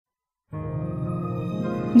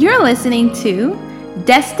You're listening to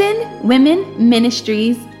Destined Women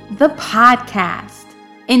Ministries, the podcast.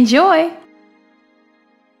 Enjoy.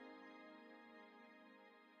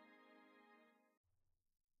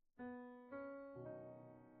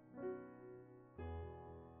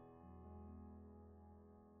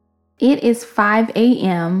 It is 5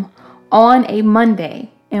 a.m. on a Monday,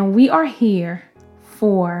 and we are here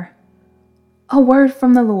for a word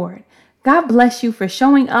from the Lord. God bless you for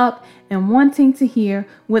showing up and wanting to hear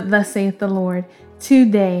what thus saith the Lord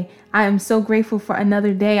today. I am so grateful for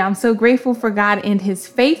another day. I'm so grateful for God and his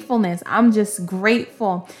faithfulness. I'm just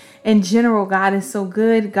grateful. In general, God is so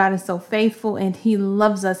good. God is so faithful, and he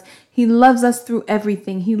loves us. He loves us through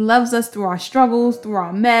everything. He loves us through our struggles, through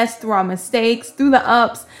our mess, through our mistakes, through the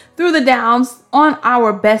ups, through the downs, on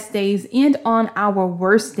our best days and on our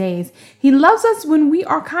worst days. He loves us when we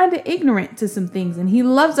are kind of ignorant to some things, and he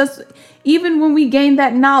loves us even when we gain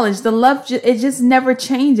that knowledge. The love, it just never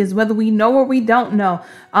changes, whether we know or we don't know.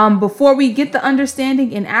 Before we get the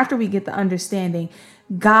understanding and after we get the understanding,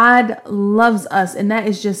 God loves us, and that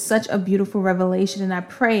is just such a beautiful revelation. And I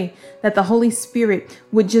pray that the Holy Spirit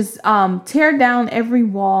would just tear down every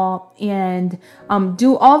wall and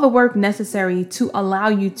do all the work necessary to allow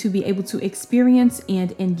you to be able to experience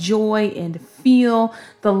and enjoy and feel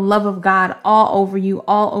the love of God all over you,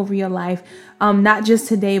 all over your life. Not just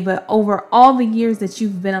today, but over all the years that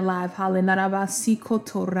you've been alive. Hallelujah.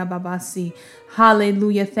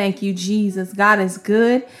 Thank you, Jesus. God is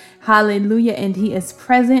good. Hallelujah. And he is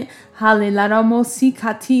present. Hallelujah.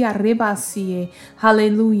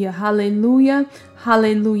 Hallelujah.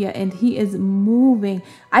 Hallelujah. And he is moving.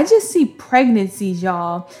 I just see pregnancies,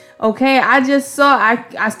 y'all. Okay.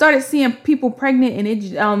 I started seeing people pregnant, and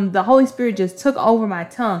it, the Holy Spirit just took over my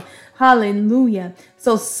tongue. Hallelujah.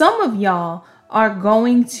 So some of y'all are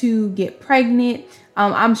going to get pregnant.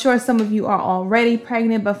 I'm sure some of you are already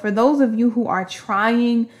pregnant, but for those of you who are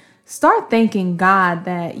trying, start thanking God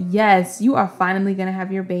that, yes, you are finally going to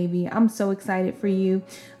have your baby. I'm so excited for you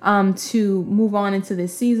to move on into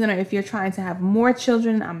this season. Or if you're trying to have more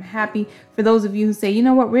children, I'm happy for those of you who say, you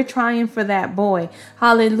know what, we're trying for that boy.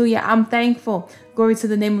 Hallelujah. I'm thankful. Glory to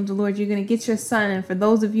the name of the Lord. You're going to get your son. And for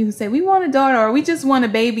those of you who say, we want a daughter, or we just want a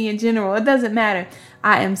baby in general, it doesn't matter.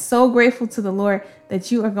 I am so grateful to the Lord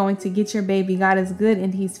that you are going to get your baby. God is good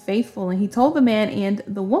and he's faithful. And he told the man and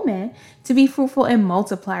the woman to be fruitful and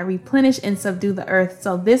multiply, replenish and subdue the earth.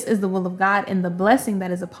 So this is the will of God and the blessing that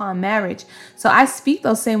is upon marriage. So I speak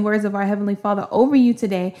those same words of our Heavenly Father over you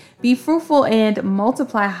today. Be fruitful and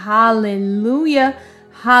multiply. Hallelujah.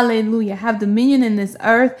 Hallelujah. Have dominion in this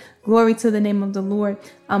earth. Glory to the name of the Lord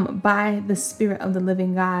by the Spirit of the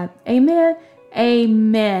living God. Amen.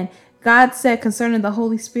 Amen. God said concerning the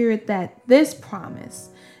Holy Spirit that this promise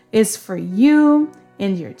is for you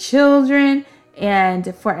and your children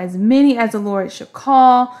and for as many as the Lord should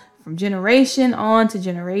call, from generation on to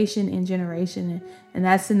generation and generation. And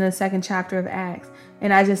that's in the 2nd chapter of Acts.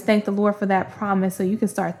 And I just thank the Lord for that promise. So you can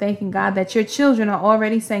start thanking God that your children are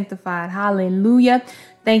already sanctified. Hallelujah.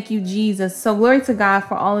 Thank you, Jesus. So glory to God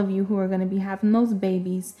for all of you who are going to be having those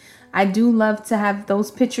babies. I do love to have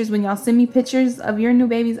those pictures. When y'all send me pictures of your new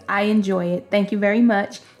babies, I enjoy it. Thank you very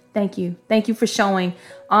much. Thank you. Thank you for showing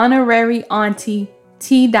honorary auntie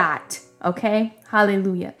T. Dot. Okay.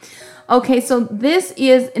 Hallelujah. Okay. So this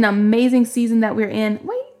is an amazing season that we're in.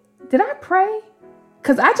 Wait, did I pray?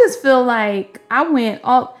 Because I just feel like I went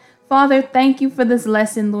all. Father, thank you for this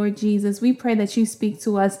lesson, Lord Jesus. We pray that you speak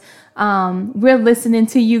to us. We're listening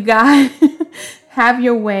to you, God. Have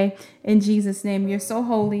your way in Jesus' name. You're so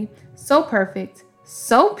holy, so perfect,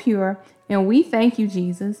 so pure. And we thank you,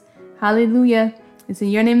 Jesus. Hallelujah. It's in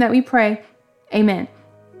your name that we pray. Amen.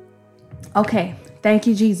 Okay. Thank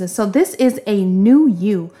you, Jesus. So this is a new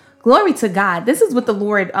you. Glory to God. This is what the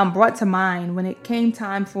Lord brought to mind when it came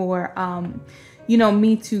time for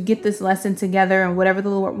me to get this lesson together and whatever the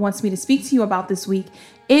Lord wants me to speak to you about this week.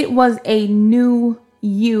 It was a new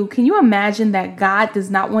you. Can you imagine that God does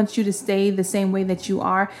not want you to stay the same way that you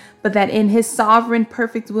are, but that in his sovereign,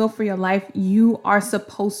 perfect will for your life, you are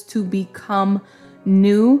supposed to become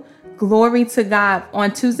new? Glory to God.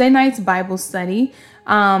 On Tuesday night's Bible study,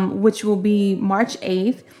 which will be March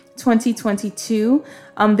 8th, 2022,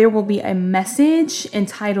 there will be a message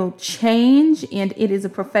entitled Change, and it is a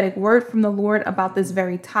prophetic word from the Lord about this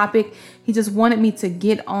very topic. He just wanted me to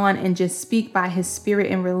get on and just speak by his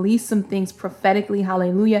Spirit and release some things prophetically.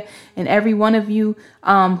 Hallelujah. And every one of you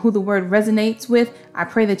who the word resonates with, I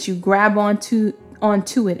pray that you grab onto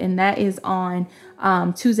it. And that is on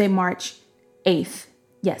Tuesday, March 8th.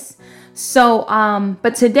 Yes. So,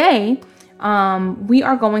 but today, we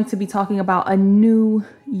are going to be talking about a new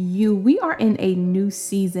you. We are in a new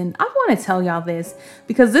season. I want to tell y'all this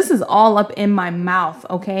because this is all up in my mouth,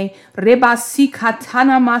 okay?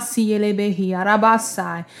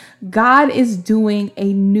 God is doing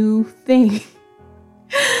a new thing.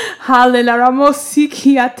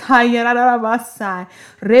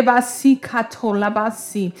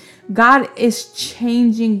 God is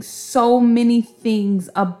changing so many things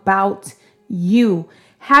about you.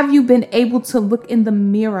 Have you been able to look in the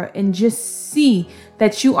mirror and just see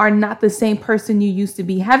that you are not the same person you used to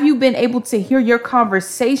be? Have you been able to hear your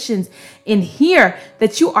conversations and hear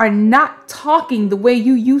that you are not talking the way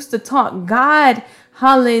you used to talk? God,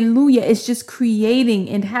 hallelujah, is just creating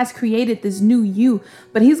and has created this new you,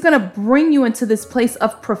 but he's going to bring you into this place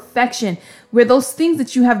of perfection where those things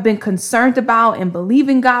that you have been concerned about and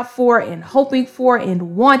believing God for and hoping for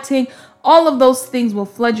and wanting, all of those things will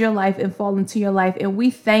flood your life and fall into your life. And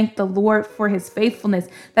we thank the Lord for his faithfulness.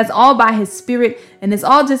 That's all by his spirit. And it's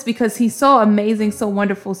all just because he's so amazing, so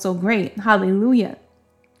wonderful, so great. Hallelujah.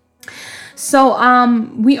 So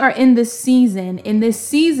we are in this season. In this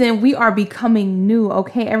season, we are becoming new.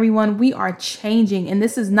 Okay, everyone, we are changing. And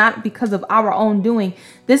this is not because of our own doing.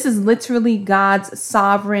 This is literally God's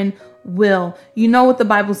sovereign will. You know what the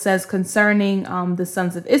Bible says concerning the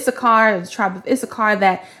sons of Issachar, the tribe of Issachar,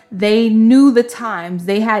 that they knew the times,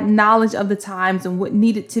 they had knowledge of the times and what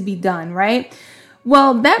needed to be done, right?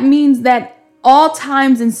 Well, that means that all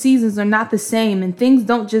times and seasons are not the same, and things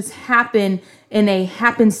don't just happen in a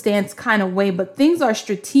happenstance kind of way, but things are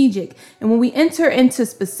strategic. And when we enter into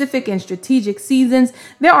specific and strategic seasons,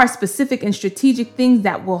 there are specific and strategic things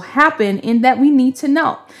that will happen and that we need to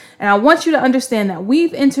know. And I want you to understand that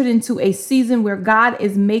we've entered into a season where God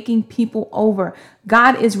is making people over.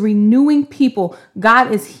 God is renewing people.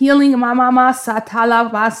 God is healing.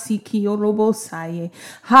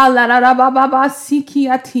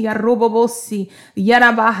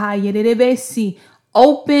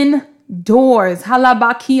 Open doors.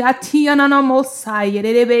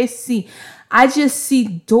 I just see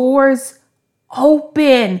doors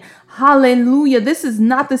open. Hallelujah. This is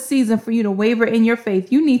not the season for you to waver in your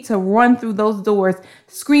faith. You need to run through those doors,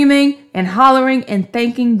 screaming and hollering and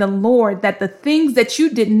thanking the Lord that the things that you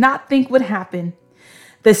did not think would happen,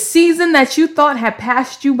 the season that you thought had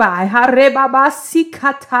passed you by,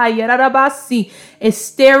 is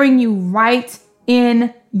staring you right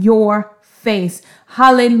in your face.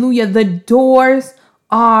 Hallelujah. The doors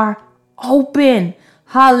are open.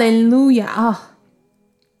 Hallelujah.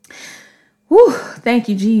 Whew, thank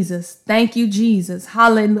you, Jesus. Thank you, Jesus.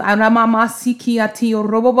 Hallelujah.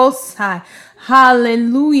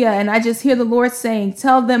 Hallelujah. And I just hear the Lord saying,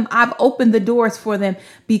 tell them I've opened the doors for them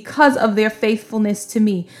because of their faithfulness to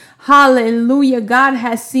me. Hallelujah. God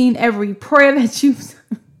has seen every prayer that you've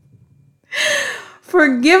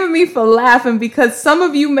Forgive me for laughing because some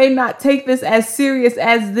of you may not take this as serious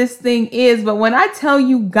as this thing is. But when I tell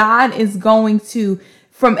you God is going to,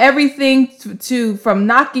 from everything from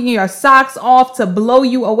knocking your socks off to blow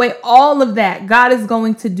you away, all of that, God is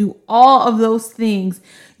going to do all of those things.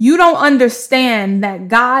 You don't understand that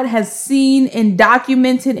God has seen and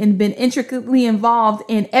documented and been intricately involved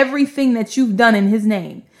in everything that you've done in his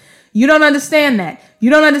name. You don't understand that. You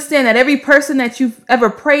don't understand that every person that you've ever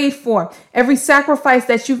prayed for, every sacrifice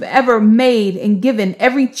that you've ever made and given,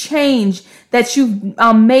 every change that you've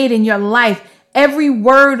made in your life, every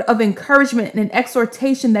word of encouragement and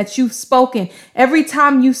exhortation that you've spoken, every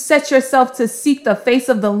time you set yourself to seek the face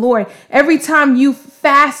of the Lord, every time you've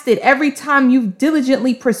fasted, every time you've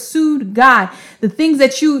diligently pursued God, the things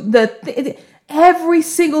that every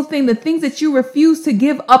single thing, the things that you refuse to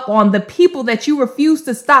give up on, the people that you refuse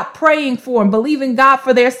to stop praying for and believing God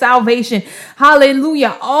for their salvation.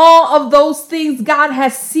 Hallelujah. All of those things, God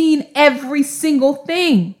has seen every single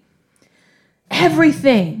thing.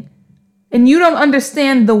 Everything. And you don't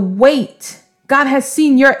understand the weight. God has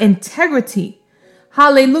seen your integrity.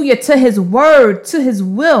 Hallelujah. To his word, to his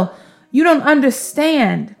will. You don't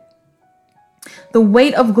understand the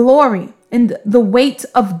weight of glory and the weight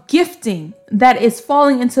of gifting that is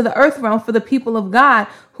falling into the earth realm for the people of God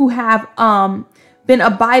who have been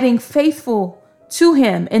abiding faithful to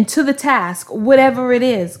him and to the task, whatever it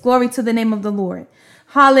is. Glory to the name of the Lord.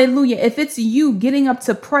 Hallelujah. If it's you getting up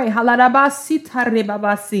to pray, God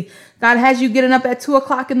has you getting up at 2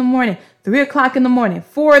 o'clock in the morning, 3 o'clock in the morning,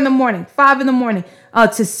 4 in the morning, 5 in the morning,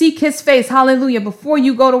 to seek his face. Hallelujah. Before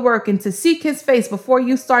you go to work and to seek his face before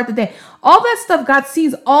you start the day. All that stuff, God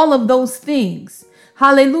sees all of those things.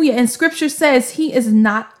 Hallelujah. And scripture says he is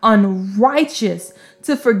not unrighteous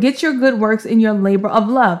to forget your good works in your labor of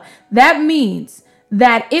love. That means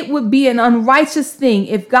that it would be an unrighteous thing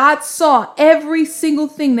if God saw every single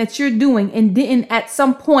thing that you're doing and didn't at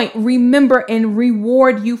some point remember and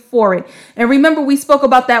reward you for it. And remember, we spoke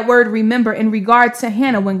about that word remember in regard to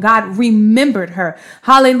Hannah when God remembered her.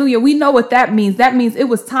 Hallelujah. We know what that means. That means it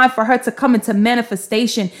was time for her to come into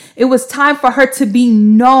manifestation. It was time for her to be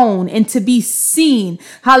known and to be seen.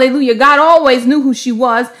 Hallelujah. God always knew who she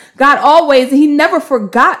was. He never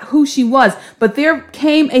forgot who she was. But there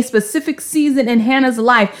came a specific season in Hannah's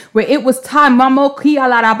life where it was time for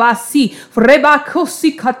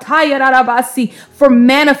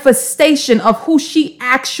manifestation of who she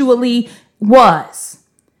actually was.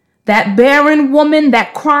 That barren woman,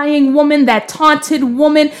 that crying woman, that taunted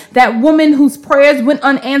woman, that woman whose prayers went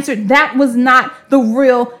unanswered, that was not the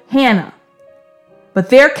real Hannah.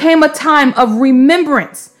 But there came a time of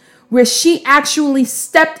remembrance where she actually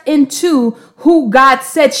stepped into who God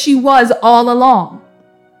said she was all along.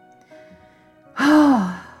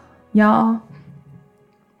 Y'all,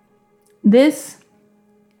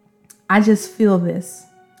 I just feel this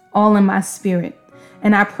all in my spirit.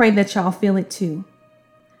 And I pray that y'all feel it too.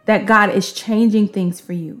 That God is changing things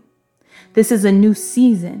for you. This is a new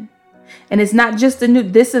season. And it's not just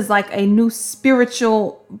this is like a new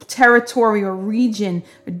spiritual territory or region,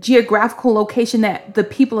 or geographical location that the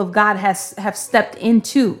people of God have stepped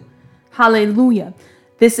into. Hallelujah.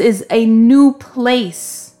 This is a new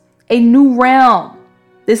place, a new realm.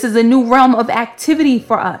 This is a new realm of activity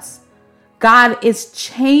for us. God is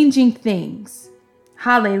changing things.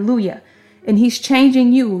 Hallelujah. And He's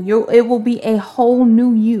changing you. It will be a whole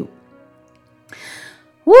new you.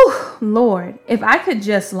 Woo, Lord, if I could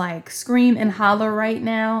just like scream and holler right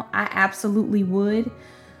now, I absolutely would.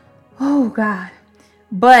 Oh God.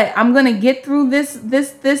 But I'm going to get through this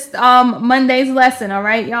Monday's lesson. All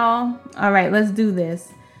right, y'all. All right, let's do this.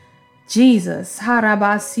 Jesus.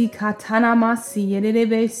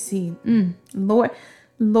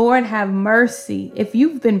 Lord, have mercy. If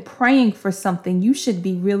you've been praying for something, you should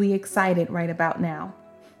be really excited right about now.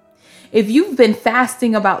 If you've been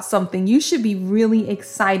fasting about something, you should be really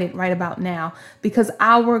excited right about now, because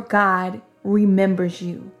our God remembers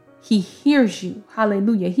you. He hears you.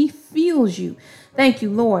 Hallelujah. He feels you. Thank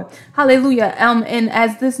you, Lord. Hallelujah. And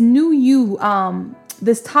as this new you,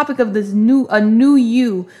 this topic of a new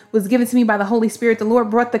you was given to me by the Holy Spirit, the Lord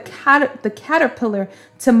brought the caterpillar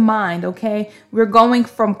to mind. Okay. We're going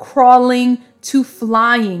from crawling to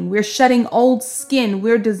flying. We're shedding old skin.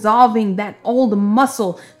 We're dissolving that old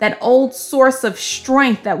muscle, that old source of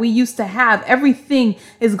strength that we used to have. Everything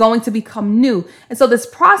is going to become new. And so this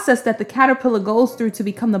process that the caterpillar goes through to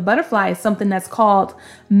become the butterfly is something that's called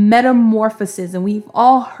metamorphosis. And we've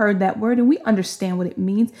all heard that word and we understand what it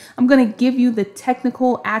means. I'm going to give you the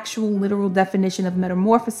technical, actual, literal definition of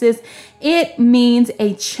metamorphosis. It means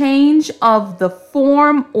a change of the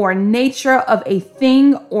form or nature of a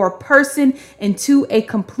thing or person into a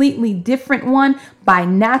completely different one by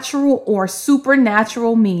natural or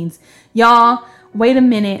supernatural means. Y'all, wait a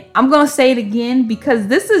minute. I'm going to say it again because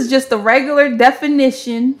this is just the regular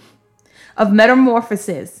definition of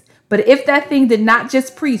metamorphosis. But if that thing did not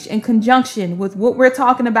just preach in conjunction with what we're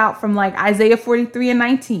talking about from like Isaiah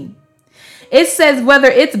 43:19, it says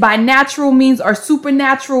whether it's by natural means or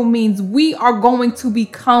supernatural means, we are going to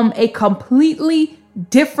become a completely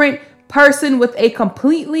different person with a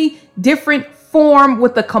completely different form,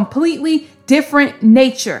 with a completely different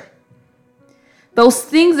nature. Those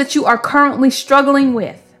things that you are currently struggling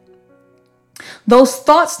with, those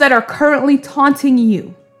thoughts that are currently taunting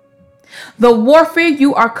you, the warfare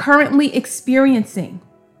you are currently experiencing,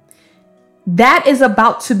 that is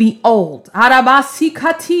about to be old. And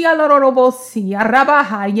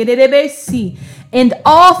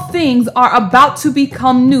all things are about to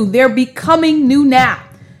become new. They're becoming new now.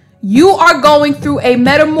 You are going through a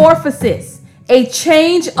metamorphosis, a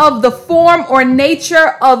change of the form or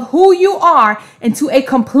nature of who you are into a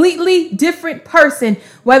completely different person,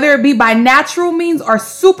 whether it be by natural means or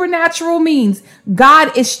supernatural means.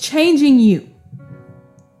 God is changing you.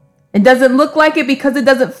 It doesn't look like it because it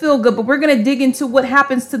doesn't feel good, but we're going to dig into what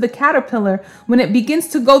happens to the caterpillar when it begins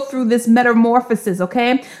to go through this metamorphosis,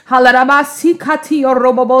 okay? First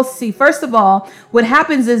of all, what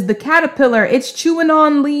happens is the caterpillar, it's chewing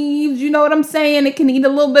on leaves, you know what I'm saying? It can eat a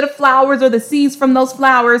little bit of flowers or the seeds from those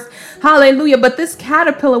flowers. Hallelujah. But this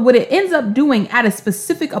caterpillar, what it ends up doing at a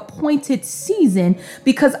specific appointed season,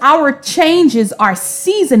 because our changes are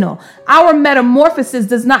seasonal. Our metamorphosis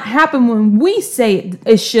does not happen when we say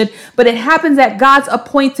it should, but it happens at God's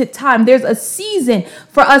appointed time. There's a season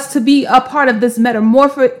for us to be a part of this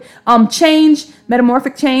metamorphic change.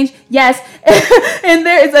 Yes. And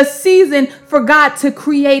there is a season for God to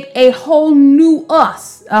create a whole new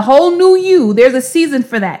us, a whole new you. There's a season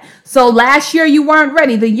for that. So last year you weren't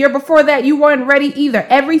ready. The year before that you weren't ready either.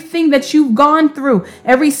 Everything that you've gone through,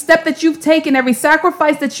 every step that you've taken, every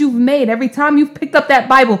sacrifice that you've made, every time you've picked up that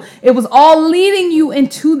Bible, it was all leading you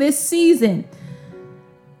into this season.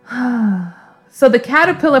 So the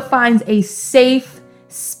caterpillar finds a safe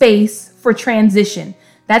space for transition.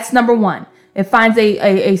 That's number one. It finds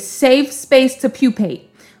a safe space to pupate.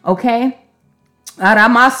 Okay. A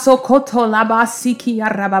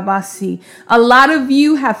lot of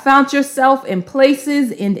you have found yourself in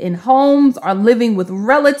places, in homes, or living with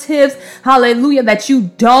relatives, hallelujah, that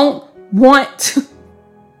you don't want to.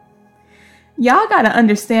 Y'all got to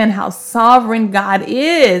understand how sovereign God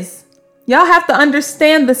is. Y'all have to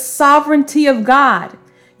understand the sovereignty of God.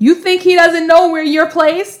 You think he doesn't know where you're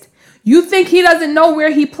placed? You think he doesn't know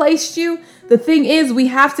where he placed you? The thing is, we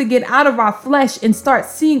have to get out of our flesh and start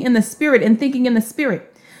seeing in the spirit and thinking in the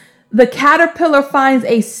spirit. The caterpillar finds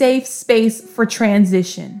a safe space for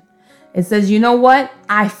transition. It says, you know what?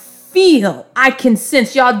 I can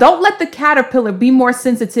sense. Y'all, don't let the caterpillar be more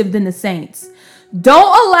sensitive than the saints.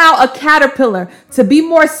 Don't allow a caterpillar to be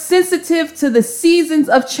more sensitive to the seasons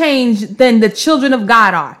of change than the children of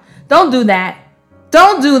God are. Don't do that.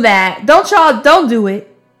 Don't do that. Don't do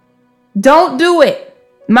it. Don't do it.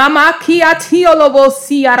 Mama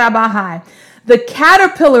the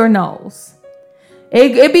caterpillar knows.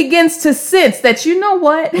 It begins to sense that, you know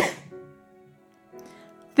what?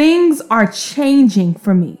 Things are changing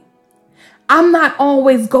for me. I'm not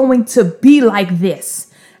always going to be like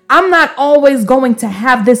this. I'm not always going to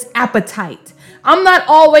have this appetite. I'm not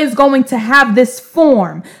always going to have this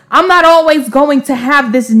form. I'm not always going to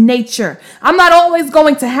have this nature. I'm not always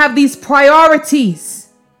going to have these priorities.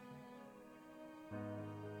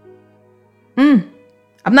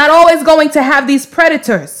 I'm not always going to have these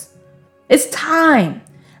predators. It's time.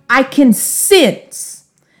 I can sense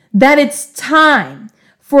that it's time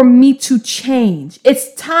for me to change.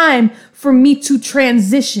 It's time for me to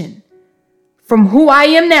transition from who I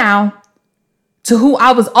am now to who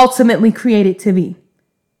I was ultimately created to be.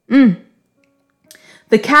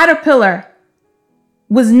 The caterpillar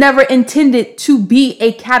was never intended to be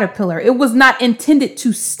a caterpillar. It was not intended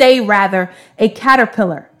to stay, rather, a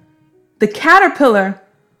caterpillar. The caterpillar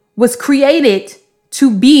was created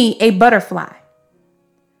to be a butterfly.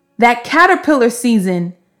 That caterpillar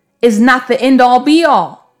season is not the end all be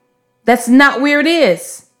all. That's not where it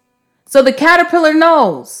is. So the caterpillar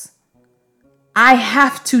knows I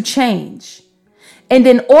have to change. And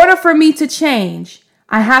in order for me to change,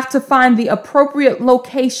 I have to find the appropriate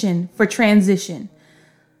location for transition.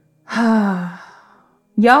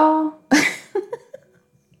 Y'all,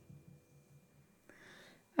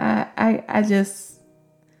 I just,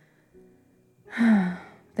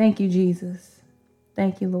 thank you, Jesus.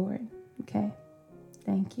 Thank you, Lord. Okay.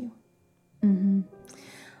 Thank you.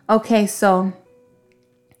 Okay. So,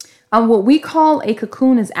 what we call a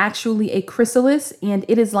cocoon is actually a chrysalis, and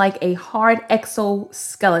it is like a hard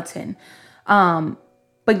exoskeleton.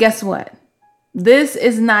 But guess what? This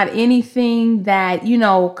is not anything that,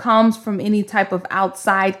 comes from any type of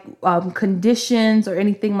outside conditions or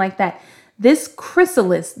anything like that. This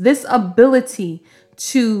chrysalis, this ability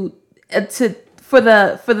for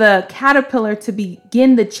the caterpillar to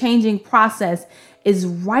begin the changing process is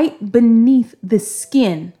right beneath the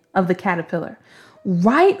skin of the caterpillar,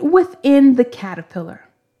 right within the caterpillar,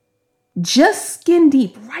 just skin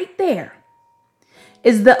deep right there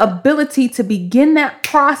is the ability to begin that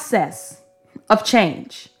process of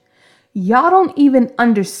change. Y'all don't even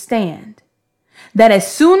understand that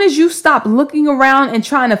as soon as you stop looking around and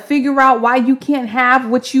trying to figure out why you can't have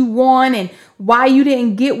what you want and why you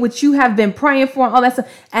didn't get what you have been praying for and all that stuff,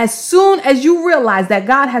 as soon as you realize that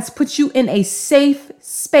God has put you in a safe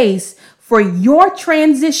space for your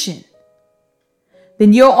transition,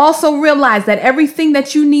 then you'll also realize that everything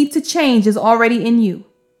that you need to change is already in you.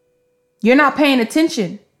 You're not paying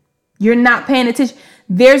attention. You're not paying attention.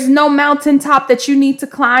 There's no mountaintop that you need to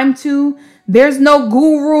climb to. There's no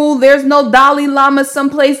guru. There's no Dalai Lama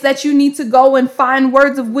someplace that you need to go and find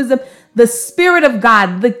words of wisdom. The Spirit of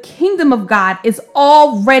God, the kingdom of God is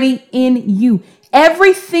already in you.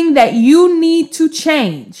 Everything that you need to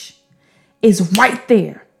change is right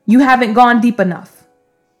there. You haven't gone deep enough.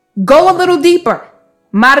 Go a little deeper.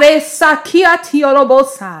 Oh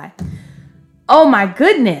my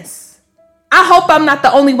goodness. I hope I'm not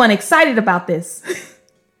the only one excited about this.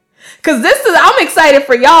 Because I'm excited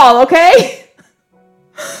for y'all, okay?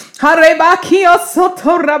 Hallelujah.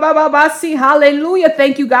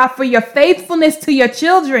 Thank you, God, for your faithfulness to your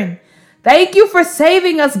children. Thank you for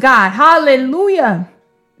saving us, God. Hallelujah.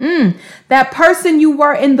 That person you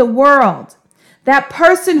were in the world, that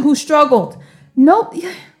person who struggled. Nope.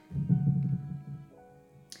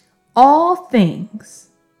 All things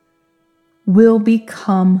will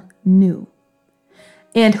become new.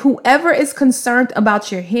 And whoever is concerned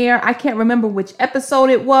about your hair, I can't remember which episode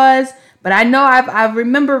it was, but I know I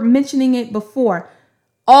remember mentioning it before.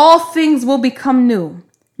 All things will become new.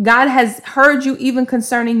 God has heard you even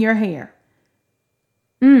concerning your hair.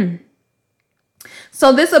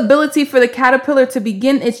 So this ability for the caterpillar to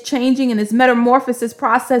begin its changing and its metamorphosis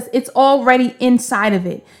process, it's already inside of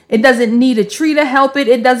it. It doesn't need a tree to help it.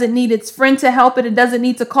 It doesn't need its friend to help it. It doesn't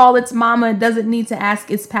need to call its mama. It doesn't need to ask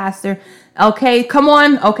its pastor. Okay, come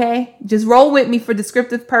on. Okay, just roll with me for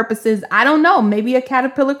descriptive purposes. I don't know. Maybe a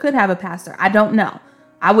caterpillar could have a pastor. I don't know.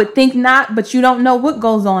 I would think not, but you don't know what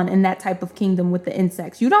goes on in that type of kingdom with the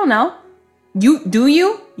insects. You don't know. You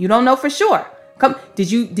don't know for sure. Do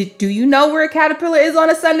you know where a caterpillar is on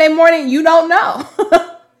a Sunday morning? You don't know.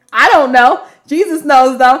 I don't know. Jesus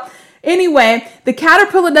knows though. Anyway, the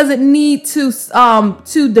caterpillar doesn't need to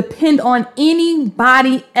depend on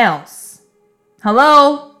anybody else.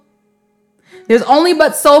 Hello? There's only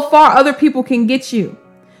but so far other people can get you.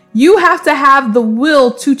 You have to have the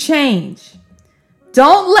will to change.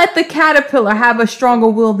 Don't let the caterpillar have a stronger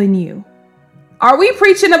will than you. Are we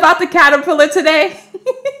preaching about the caterpillar today?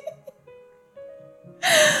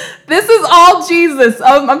 This is all Jesus.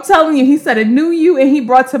 I'm telling you, he said a new you and he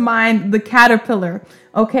brought to mind the caterpillar.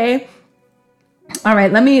 Okay. All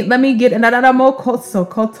right. Let me get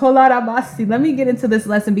into this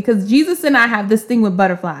lesson because Jesus and I have this thing with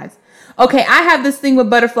butterflies. Okay. I have this thing with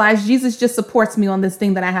butterflies. Jesus just supports me on this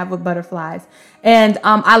thing that I have with butterflies. And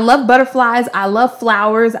I love butterflies. I love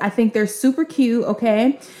flowers. I think they're super cute.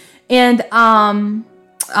 Okay. And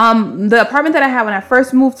the apartment that I had when I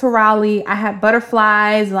first moved to Raleigh, I had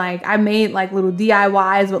butterflies. Like I made like little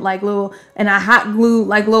DIYs with like little, and I hot glued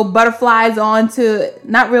like little butterflies onto,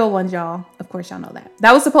 not real ones, y'all. Of course, y'all know that.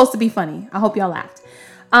 That was supposed to be funny. I hope y'all laughed.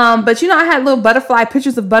 But I had little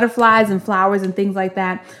pictures of butterflies and flowers and things like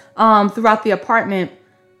that throughout the apartment,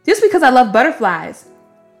 just because I love butterflies.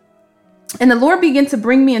 And the Lord began to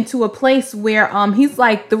bring me into a place where he's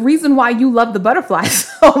like, the reason why you love the butterflies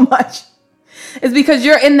so much is because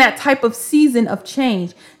you're in that type of season of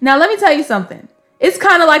change. Now, let me tell you something. It's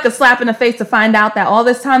kind of like a slap in the face to find out that all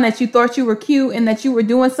this time that you thought you were cute and that you were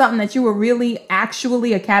doing something that you were really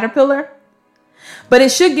actually a caterpillar. But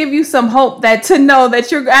it should give you some hope to know that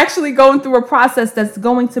you're actually going through a process that's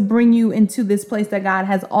going to bring you into this place that God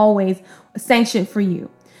has always sanctioned for you.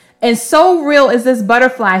 And so real is this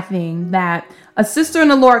butterfly thing that a sister in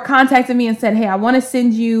the Lord contacted me and said, hey, I want to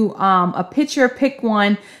send you a picture, pick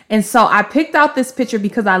one. And so I picked out this picture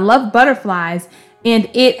because I love butterflies. And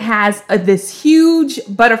it has this huge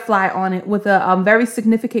butterfly on it with a very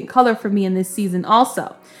significant color for me in this season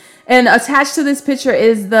also. And attached to this picture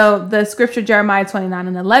is the scripture, Jeremiah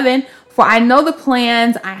 29:11. For I know the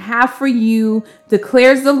plans I have for you,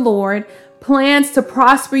 declares the Lord, plans to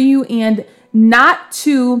prosper you and not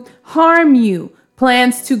to harm you,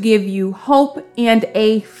 plans to give you hope and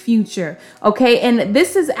a future. Okay. And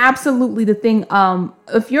this is absolutely the thing.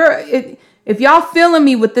 If y'all feeling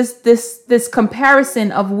me with this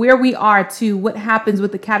comparison of where we are to what happens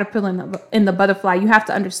with the caterpillar and the butterfly, you have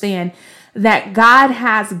to understand that God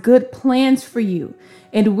has good plans for you.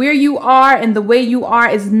 And where you are and the way you are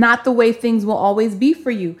is not the way things will always be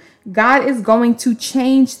for you. God is going to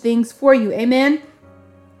change things for you. Amen.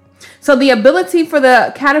 So the ability for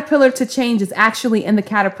the caterpillar to change is actually in the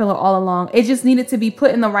caterpillar all along. It just needed to be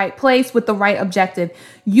put in the right place with the right objective.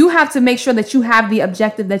 You have to make sure that you have the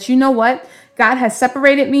objective that, you know what, God has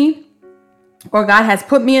separated me, or God has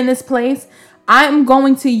put me in this place. I'm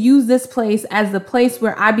going to use this place as the place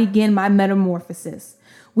where I begin my metamorphosis.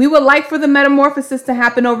 We would like for the metamorphosis to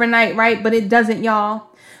happen overnight, right? But it doesn't, y'all.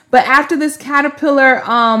 But after this caterpillar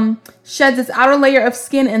sheds its outer layer of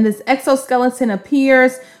skin and this exoskeleton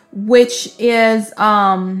appears, which is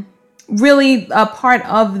really a part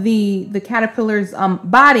of the caterpillar's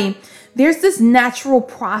body, there's this natural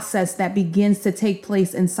process that begins to take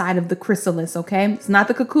place inside of the chrysalis, okay? It's not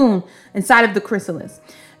the cocoon, inside of the chrysalis.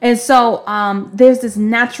 And so there's this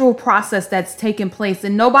natural process that's taking place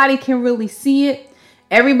and nobody can really see it.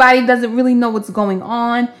 Everybody doesn't really know what's going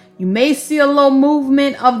on. You may see a little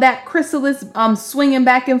movement of that chrysalis swinging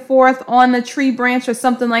back and forth on the tree branch or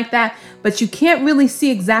something like that, but you can't really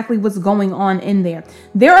see exactly what's going on in there.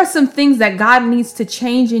 There are some things that God needs to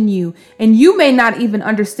change in you, and you may not even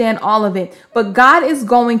understand all of it, but God is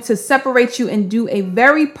going to separate you and do a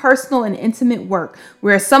very personal and intimate work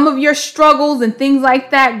where some of your struggles and things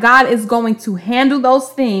like that, God is going to handle those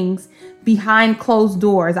things behind closed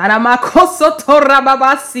doors. Thank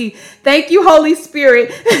you, Holy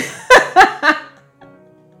Spirit.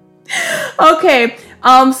 Okay.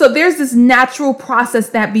 So there's this natural process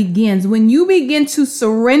that begins when you begin to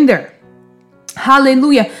surrender,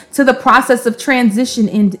 hallelujah, to the process of transition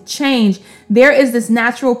and change. There is this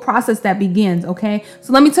natural process that begins. Okay.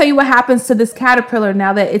 So let me tell you what happens to this caterpillar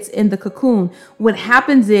now that it's in the cocoon. What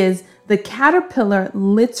happens is the caterpillar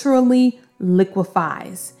literally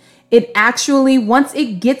liquefies. It actually, once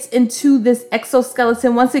it gets into this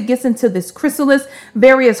exoskeleton, once it gets into this chrysalis,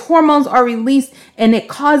 various hormones are released and it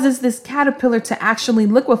causes this caterpillar to actually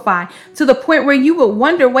liquefy to the point where you would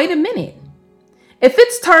wonder, wait a minute, if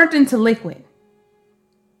it's turned into liquid,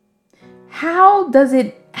 how does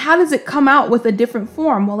it come out with a different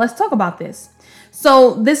form? Well, let's talk about this.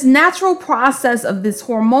 So this natural process of this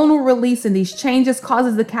hormonal release and these changes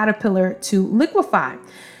causes the caterpillar to liquefy.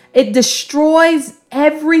 It destroys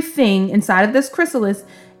everything inside of this chrysalis.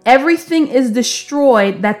 Everything is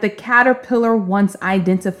destroyed that the caterpillar once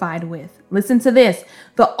identified with. Listen to this.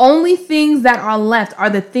 The only things that are left are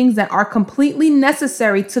the things that are completely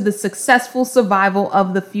necessary to the successful survival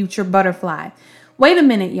of the future butterfly. Wait a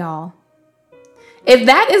minute, y'all. If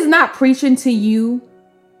that is not preaching to you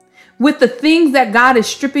with the things that God is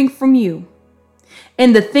stripping from you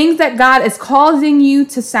and the things that God is causing you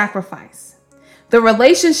to sacrifice, the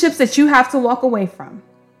relationships that you have to walk away from.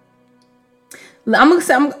 I'm going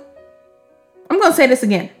to say this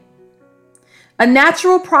again. A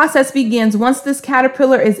natural process begins once this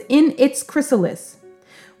caterpillar is in its chrysalis,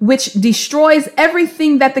 which destroys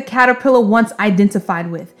everything that the caterpillar once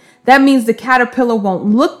identified with. That means the caterpillar won't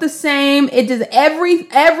look the same. It does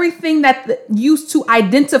everything that used to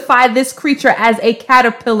identify this creature as a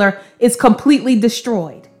caterpillar is completely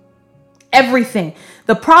destroyed. Everything.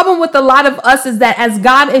 The problem with a lot of us is that as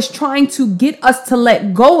God is trying to get us to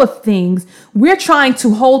let go of things, we're trying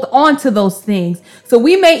to hold on to those things. So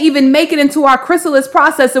we may even make it into our chrysalis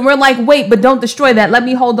process and we're like, wait, but don't destroy that. Let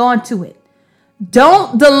me hold on to it.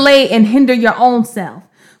 Don't delay and hinder your own self.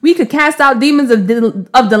 We could cast out demons of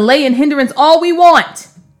delay and hindrance all we want.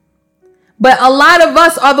 But a lot of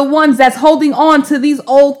us are the ones that's holding on to these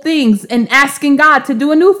old things and asking God to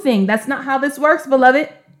do a new thing. That's not how this works, beloved.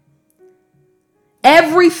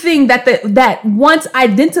 Everything that once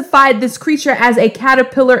identified this creature as a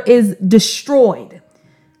caterpillar is destroyed.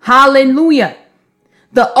 Hallelujah.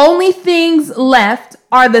 The only things left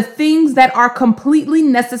are the things that are completely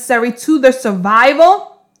necessary to the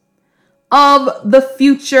survival of the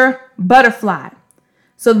future butterfly.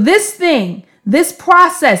 So this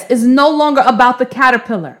process is no longer about the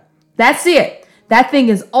caterpillar. That's it. That thing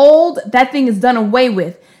is old. That thing is done away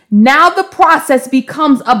with. Now the process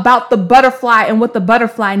becomes about the butterfly and what the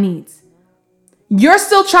butterfly needs. You're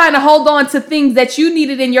still trying to hold on to things that you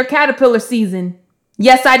needed in your caterpillar season.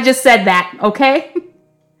 Yes, I just said that, okay?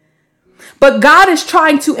 But God is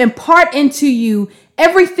trying to impart into you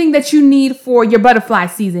everything that you need for your butterfly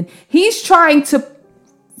season. He's trying to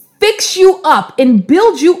fix you up and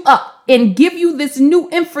build you up and give you this new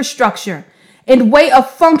infrastructure and way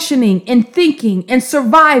of functioning and thinking and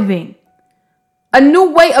surviving. A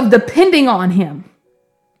new way of depending on him.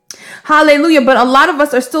 Hallelujah. But a lot of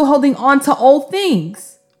us are still holding on to old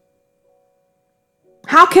things.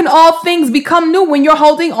 How can all things become new when you're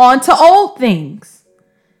holding on to old things?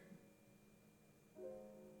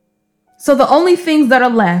 So the only things that are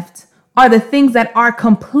left are the things that are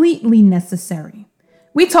completely necessary.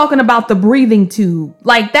 We talking about the breathing tube.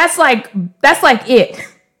 That's like it.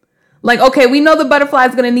 Like, okay, we know the butterfly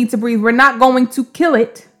is going to need to breathe. We're not going to kill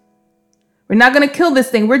it. We're not going to kill this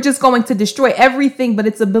thing. We're just going to destroy everything but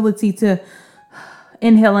its ability to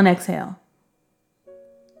inhale and exhale.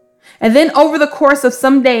 And then over the course of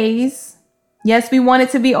some days, yes, we want it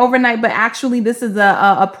to be overnight, but actually this is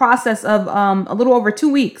a process of a little over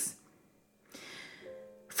 2 weeks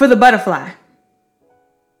for the butterfly.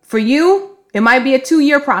 For you, it might be a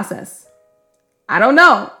 2-year process. I don't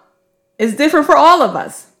know. It's different for all of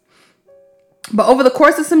us. But over the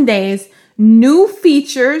course of some days, new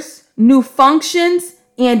features, new functions,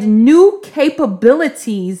 and new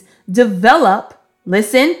capabilities develop,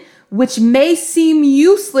 listen, which may seem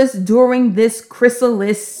useless during this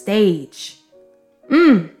chrysalis stage.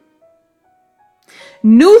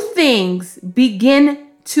 New things begin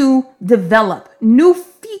to develop new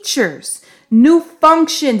features, new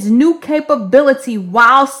functions, new capability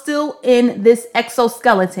while still in this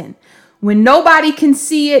exoskeleton. When nobody can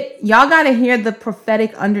see it, y'all got to hear the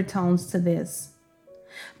prophetic undertones to this.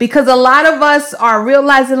 Because a lot of us are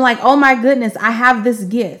realizing like, oh my goodness, I have this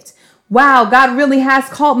gift. Wow, God really has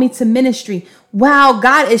called me to ministry. Wow,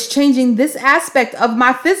 God is changing this aspect of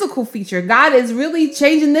my physical feature. God is really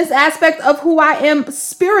changing this aspect of who I am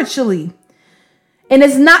spiritually. And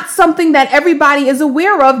it's not something that everybody is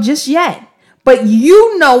aware of just yet. But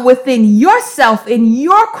you know within yourself, in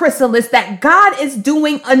your chrysalis, that God is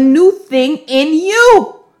doing a new thing in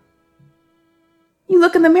you. You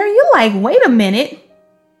look in the mirror, you're like, wait a minute.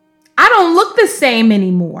 I don't look the same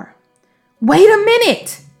anymore. Wait a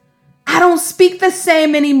minute. I don't speak the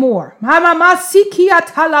same anymore. Hallelujah.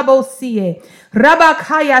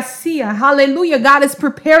 God is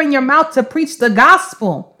preparing your mouth to preach the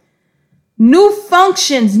gospel. New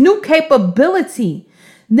functions, new capability.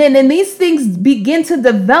 Then these things begin to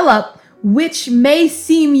develop, which may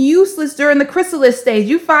seem useless during the chrysalis stage.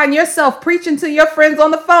 You find yourself preaching to your friends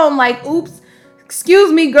on the phone like, oops,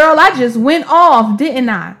 excuse me, girl, I just went off, didn't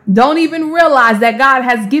I? Don't even realize that God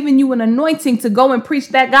has given you an anointing to go and preach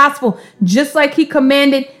that gospel, just like he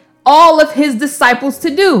commanded all of his disciples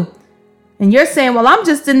to do. And you're saying, well, I'm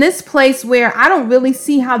just in this place where I don't really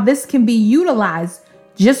see how this can be utilized.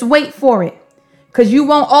 Just wait for it, because you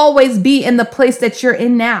won't always be in the place that you're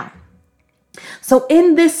in now. So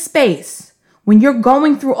in this space, when you're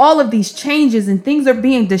going through all of these changes and things are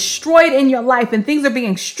being destroyed in your life and things are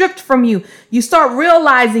being stripped from you, you start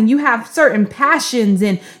realizing you have certain passions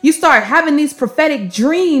and you start having these prophetic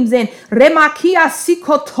dreams. And God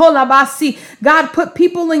put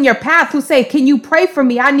people in your path who say, can you pray for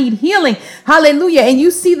me? I need healing. Hallelujah. And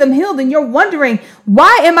you see them healed and you're wondering,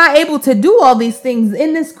 why am I able to do all these things?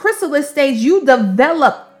 In this chrysalis stage, you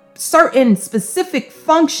develop certain specific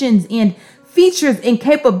functions and features and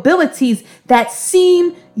capabilities that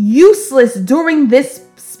seem useless during this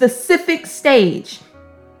specific stage.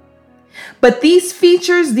 But these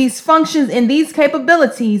features, these functions, and these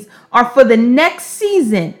capabilities are for the next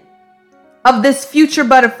season of this future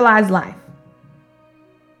butterfly's life.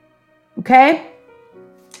 Okay?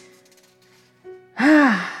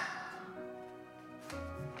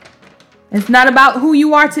 It's not about who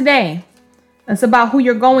you are today. It's about who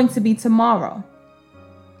you're going to be tomorrow.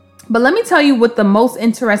 But let me tell you what the most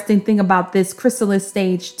interesting thing about this chrysalis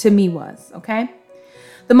stage to me was, okay?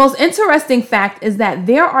 The most interesting fact is that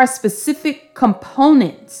there are specific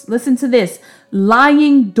components, listen to this,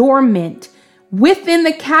 lying dormant within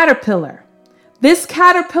the caterpillar. This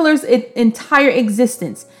caterpillar's entire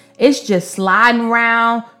existence, it's just sliding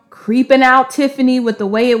around, creeping out Tiffany with the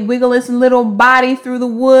way it wiggles its little body through the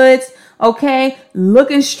woods, okay?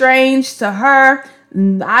 Looking strange to her.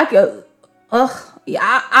 I'm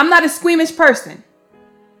not a squeamish person,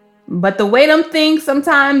 but the way them things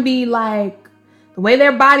sometimes be like, the way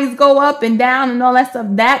their bodies go up and down and all that stuff,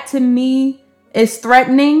 that to me is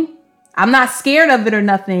threatening. I'm not scared of it or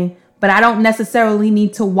nothing, but I don't necessarily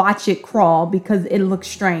need to watch it crawl because it looks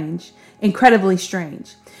strange, incredibly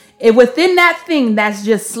strange. Within that thing that's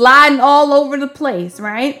just sliding all over the place,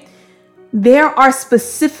 right? There are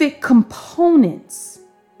specific components.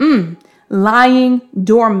 Lying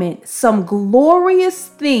dormant, some glorious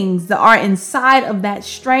things that are inside of that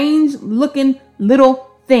strange looking little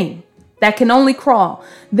thing that can only crawl.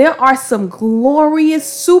 There are some glorious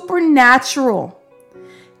supernatural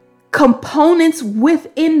components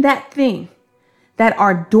within that thing that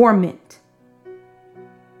are dormant.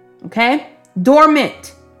 Okay?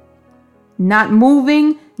 Dormant. Not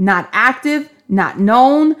moving, not active, not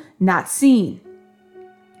known, not seen.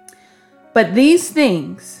 But these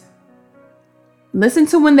things, listen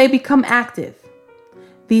to when they become active.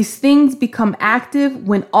 These things become active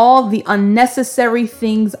when all the unnecessary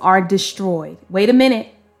things are destroyed. Wait a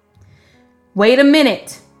minute.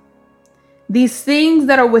 These things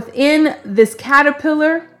that are within this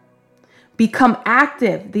caterpillar become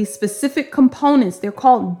active. These specific components, they're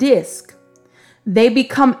called disc. They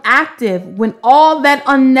become active when all that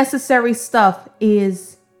unnecessary stuff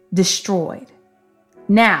is destroyed.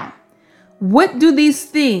 Now, what do these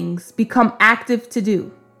things become active to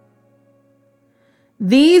do?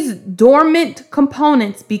 These dormant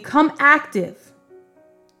components become active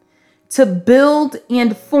to build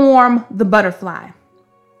and form the butterfly.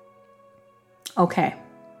 Okay.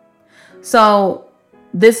 So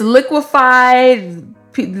this liquefied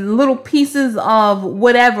little pieces of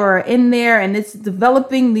whatever in there, and it's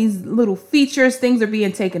developing these little features. Things are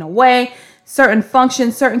being taken away. Certain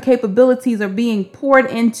functions, certain capabilities are being poured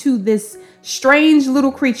into this strange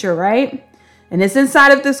little creature, right? And it's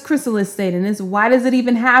inside of this chrysalis state. And it's, why does it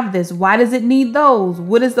even have this? Why does it need those?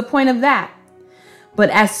 What is the point of that? But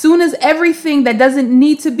as soon as everything that doesn't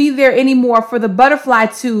need to be there anymore for the butterfly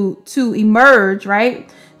to emerge, right?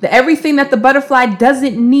 Everything that the butterfly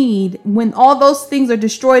doesn't need, when all those things are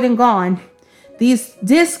destroyed and gone, these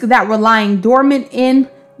discs that were lying dormant in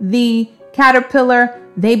the caterpillar,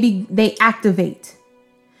 they activate.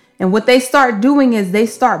 And what they start doing is they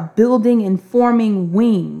start building and forming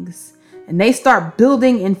wings. And they start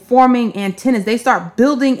building and forming antennas. They start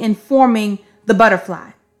building and forming the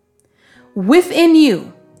butterfly. Within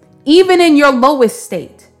you, even in your lowest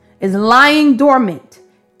state, is lying dormant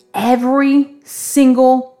every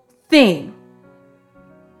single thing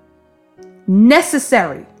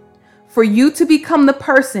necessary for you to become the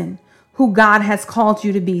person who God has called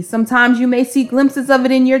you to be. Sometimes you may see glimpses of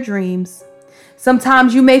it in your dreams.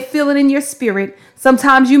 Sometimes you may feel it in your spirit.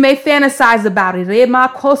 Sometimes you may fantasize about it.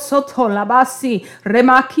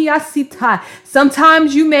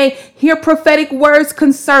 Sometimes you may hear prophetic words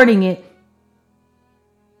concerning it.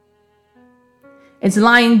 It's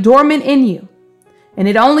lying dormant in you, and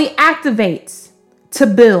it only activates to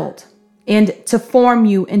build and to form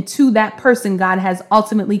you into that person God has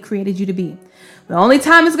ultimately created you to be. The only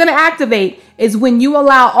time it's going to activate is when you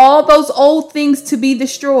allow all those old things to be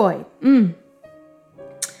destroyed.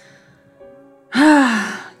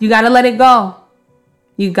 You got to let it go.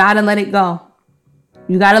 You got to let it go.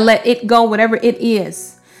 You got to let it go, whatever it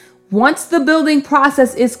is. Once the building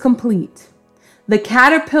process is complete, the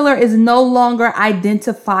caterpillar is no longer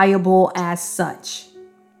identifiable as such.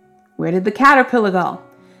 Where did the caterpillar go?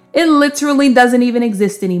 It literally doesn't even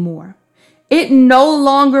exist anymore. It no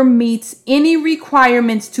longer meets any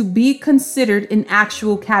requirements to be considered an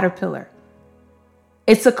actual caterpillar.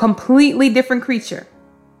 It's a completely different creature.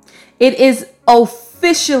 It is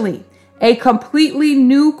officially a completely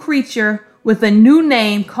new creature with a new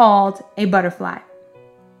name called a butterfly.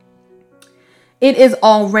 It is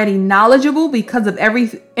already knowledgeable because of every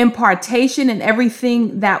impartation and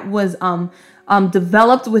everything that was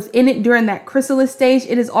developed within it during that chrysalis stage.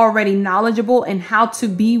 It is already knowledgeable in how to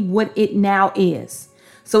be what it now is.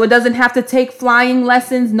 So it doesn't have to take flying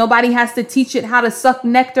lessons. Nobody has to teach it how to suck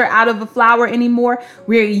nectar out of a flower anymore.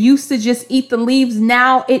 We're used to just eat the leaves.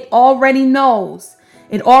 Now it already knows.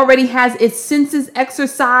 It already has its senses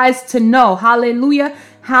exercised to know, hallelujah,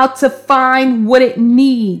 how to find what it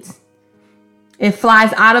needs. It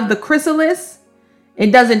flies out of the chrysalis.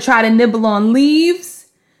 It doesn't try to nibble on leaves.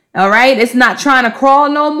 All right. It's not trying to crawl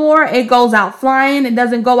no more. It goes out flying. It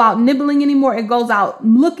doesn't go out nibbling anymore. It goes out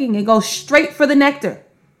looking. It goes straight for the nectar.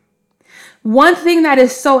 One thing that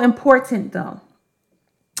is so important, though,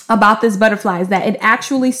 about this butterfly is that it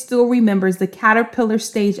actually still remembers the caterpillar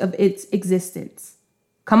stage of its existence.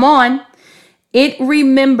 Come on. It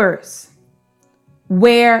remembers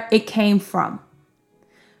where it came from.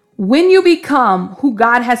 When you become who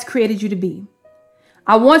God has created you to be,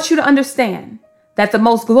 I want you to understand that the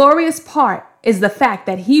most glorious part is the fact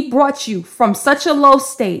that He brought you from such a low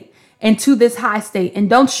state into this high state. And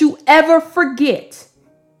don't you ever forget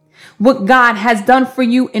what God has done for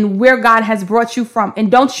you and where God has brought you from.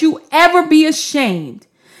 And don't you ever be ashamed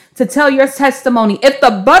to tell your testimony. If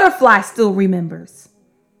the butterfly still remembers,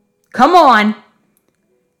 come on,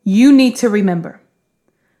 you need to remember.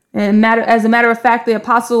 And as a matter of fact, the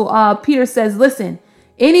apostle Peter says, listen,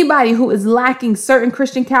 anybody who is lacking certain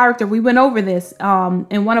Christian character, we went over this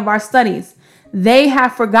in one of our studies, they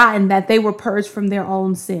have forgotten that they were purged from their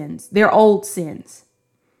own sins, their old sins.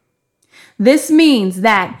 This means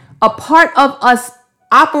that a part of us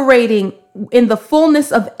operating in the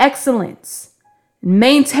fullness of excellence,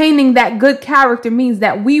 maintaining that good character, means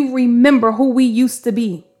that we remember who we used to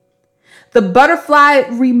be. The butterfly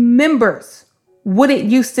remembers what it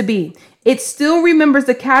used to be. It still remembers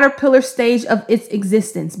the caterpillar stage of its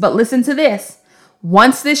existence. But listen to this.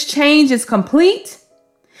 Once this change is complete,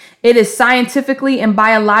 it is scientifically and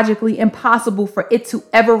biologically impossible for it to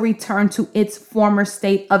ever return to its former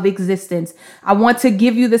state of existence. I want to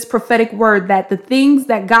give you this prophetic word that the things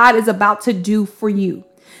that God is about to do for you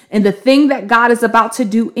and the thing that God is about to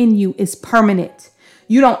do in you is permanent.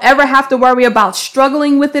 You don't ever have to worry about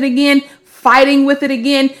struggling with it again, fighting with it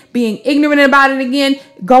again, being ignorant about it again,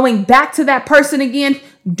 going back to that person again,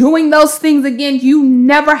 doing those things again. You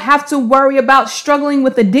never have to worry about struggling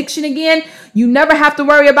with addiction again. You never have to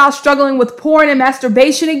worry about struggling with porn and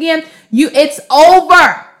masturbation again. It's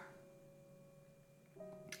over.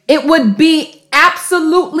 It would be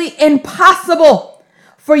absolutely impossible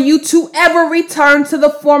for you to ever return to the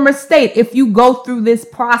former state if you go through this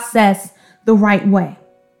process the right way.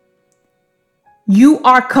 You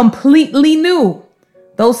are completely new.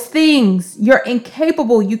 Those things, you're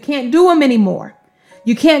incapable. You can't do them anymore.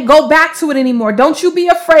 You can't go back to it anymore. Don't you be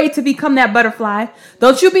afraid to become that butterfly.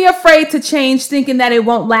 Don't you be afraid to change thinking that it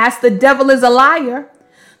won't last. The devil is a liar.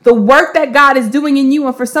 The work that God is doing in you,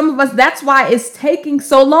 and for some of us, that's why it's taking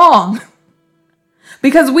so long.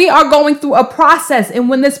 Because we are going through a process, and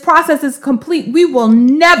when this process is complete, we will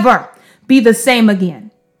never be the same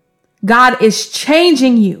again. God is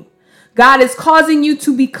changing you. God is causing you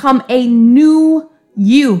to become a new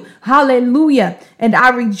you. Hallelujah. And I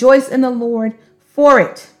rejoice in the Lord for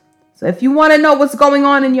it. So if you want to know what's going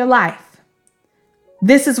on in your life,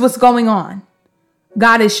 this is what's going on.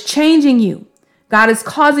 God is changing you. God is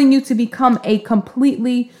causing you to become a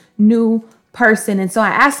completely new person. And so I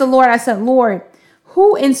asked the Lord, I said, Lord,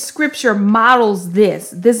 who in scripture models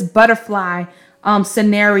this butterfly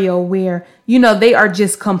scenario where, they are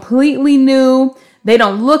just completely new. They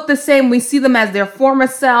don't look the same. We see them as their former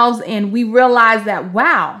selves. And we realize that,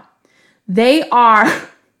 wow, they're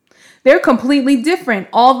completely different.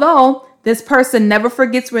 Although this person never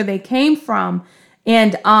forgets where they came from.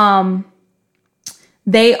 And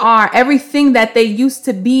they are everything that they used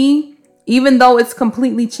to be, even though it's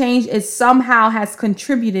completely changed, it somehow has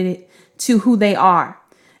contributed to who they are.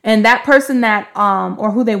 And that person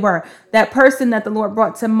or who they were, that person that the Lord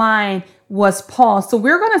brought to mind was Paul. So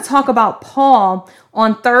we're going to talk about Paul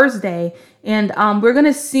on Thursday, and we're going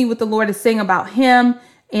to see what the Lord is saying about him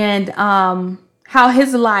and how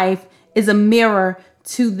his life is a mirror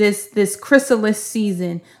to this chrysalis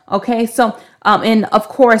season. Okay, so and of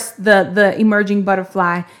course the emerging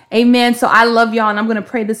butterfly. Amen. So I love y'all, and I'm going to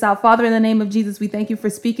pray this out. Father, in the name of Jesus, we thank you for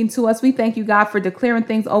speaking to us. We thank you, God, for declaring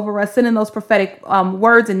things over us, sending those prophetic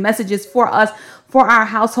words and messages for us, for our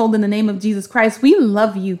household, in the name of Jesus Christ. We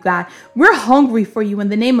love you, God. We're hungry for you in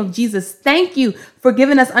the name of Jesus. Thank you for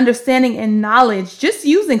giving us understanding and knowledge, just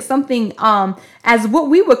using something as what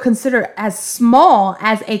we would consider as small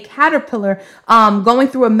as a caterpillar going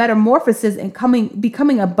through a metamorphosis and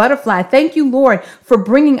becoming a butterfly. Thank you, Lord, for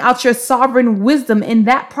bringing out your sovereign wisdom in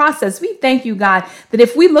that process. We thank you, God, that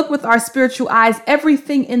if we look with our spiritual eyes,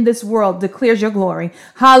 everything in this world declares your glory.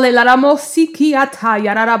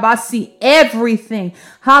 Everything.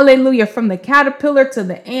 Hallelujah. From the caterpillar to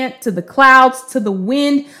the ant to the clouds to the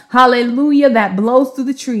wind. Hallelujah. That blows through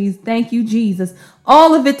the trees. Thank you, Jesus.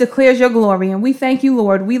 All of it declares your glory. And we thank you,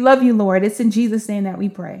 Lord. We love you, Lord. It's in Jesus' name that we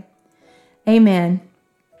pray. Amen.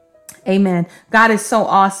 Amen. God is so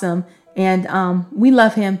awesome. And we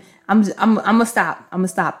love him. I'm gonna stop. I'm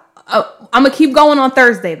gonna keep going on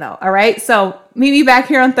Thursday though. All right. So meet me back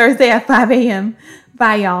here on Thursday at 5 a.m.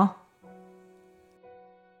 Bye, y'all.